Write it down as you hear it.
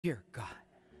Dear God.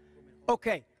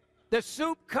 Okay, the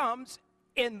soup comes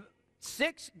in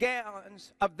 6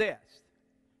 gallons of this.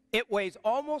 It weighs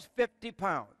almost 50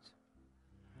 pounds.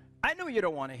 I know you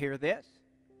don't want to hear this,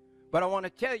 but I want to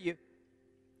tell you,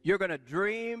 you're going to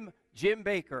dream Jim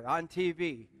Bakker on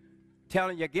TV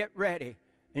telling you, get ready.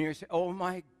 And you're saying, oh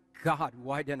my God,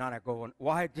 why didn't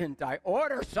I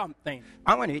order something?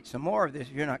 I'm going to eat some more of this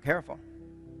if you're not careful.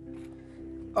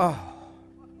 Oh.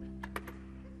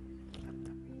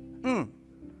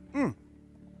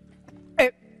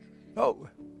 Oh,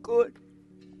 good.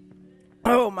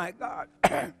 Oh, my God.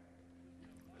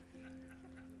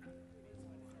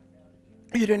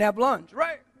 You didn't have lunch,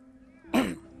 right?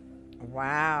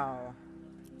 Wow.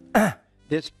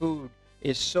 This food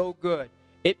is so good.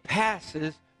 It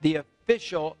passes the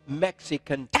official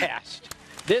Mexican test.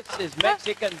 This is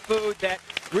Mexican food that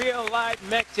real life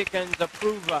Mexicans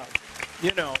approve of.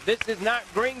 You know, this is not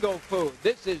gringo food.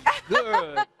 This is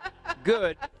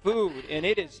good food, and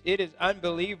it is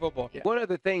unbelievable. One of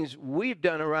the things we've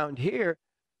done around here,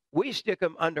 we stick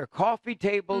them under coffee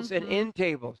tables and end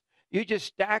tables. You just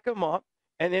stack them up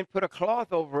and then put a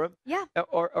cloth over them. Yeah.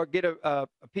 Or get a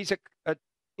piece of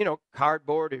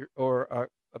cardboard or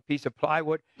a piece of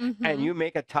plywood, and you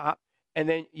make a top, and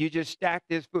then you just stack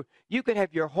this food. You could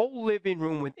have your whole living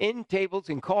room with end tables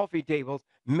and coffee tables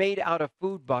made out of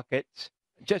food buckets.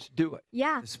 Just do it.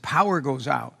 Yeah. This power goes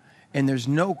out, and there's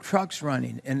no trucks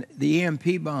running, and the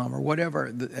EMP bomb or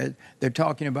whatever they're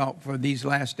talking about for these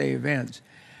last day events.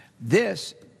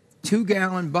 This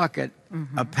 2-gallon bucket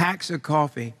of packs of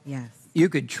coffee, yes, you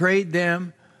could trade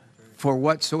them for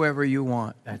whatsoever you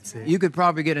want. That's it. You could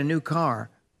probably get a new car.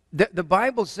 The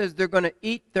Bible says they're going to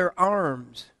eat their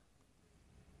arms.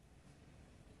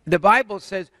 The Bible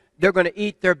says they're going to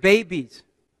eat their babies.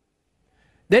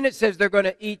 Then it says they're going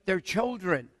to eat their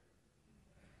children.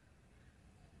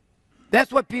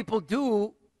 That's what people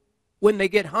do when they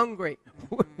get hungry.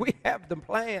 We have the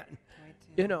plan,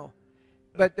 you know.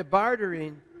 But the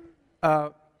bartering,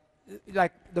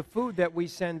 like the food that we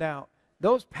send out,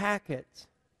 those packets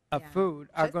of food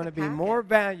are going to be more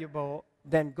valuable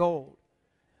than gold.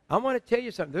 I want to tell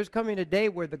you something. There's coming a day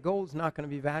where the gold's not going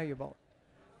to be valuable.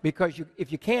 Because if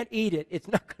you can't eat it, it's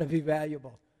not going to be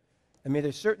valuable. I mean,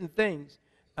 there's certain things.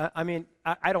 I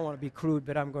don't want to be crude,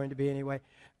 but I'm going to be anyway.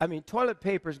 I mean, toilet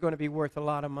paper is going to be worth a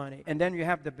lot of money. And then you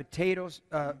have the potatoes,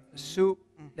 soup,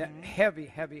 that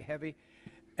heavy.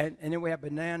 And then we have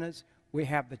bananas. We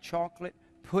have the chocolate,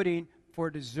 pudding for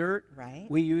dessert. Right.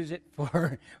 We use it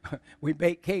for, we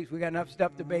bake cakes. We got enough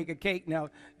stuff to bake a cake now.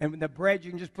 And the bread,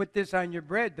 you can just put this on your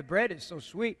bread. The bread is so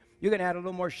sweet. You can add a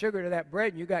little more sugar to that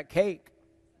bread, and you got cake.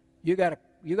 You got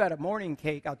a morning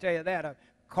cake, I'll tell you that, a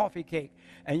coffee cake.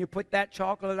 And you put that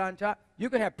chocolate on top. You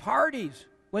can have parties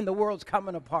when the world's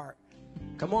coming apart.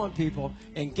 Come on, people,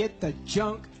 and get the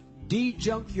junk,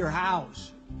 de-junk your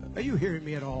house. Are you hearing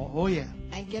me at all? Oh, yeah.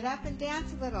 And get up and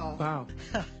dance a little. Wow.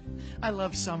 I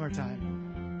love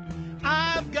summertime.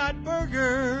 I've got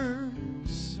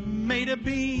burgers made of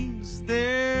beans,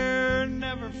 they're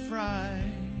never fried.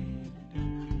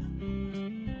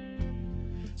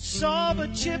 Saba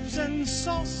chips and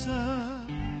salsa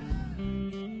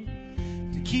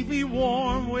to keep me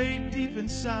warm way deep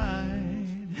inside.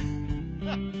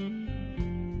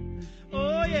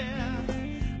 Oh yeah,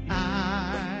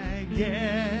 I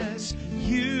guess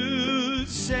you'd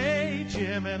say,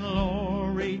 Jim and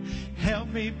Lori, help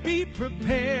me be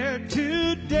prepared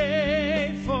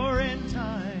today for end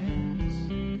times.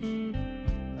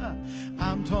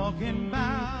 I'm talking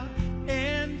about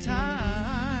end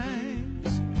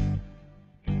times.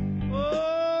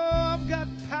 Oh, I've got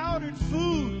powdered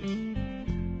food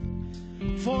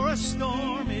for a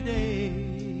stormy day.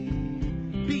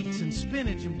 Beets and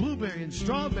spinach and blueberry and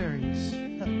strawberries.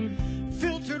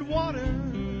 Filtered water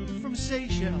from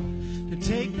Seychelles to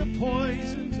take the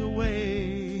poisons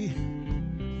away.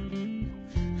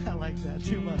 I like that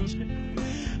too much.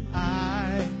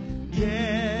 I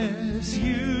guess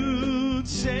you'd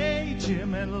say,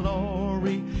 Jim and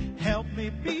Lori, help me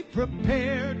be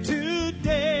prepared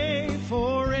today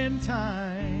for end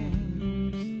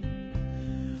times.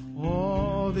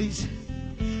 Oh, these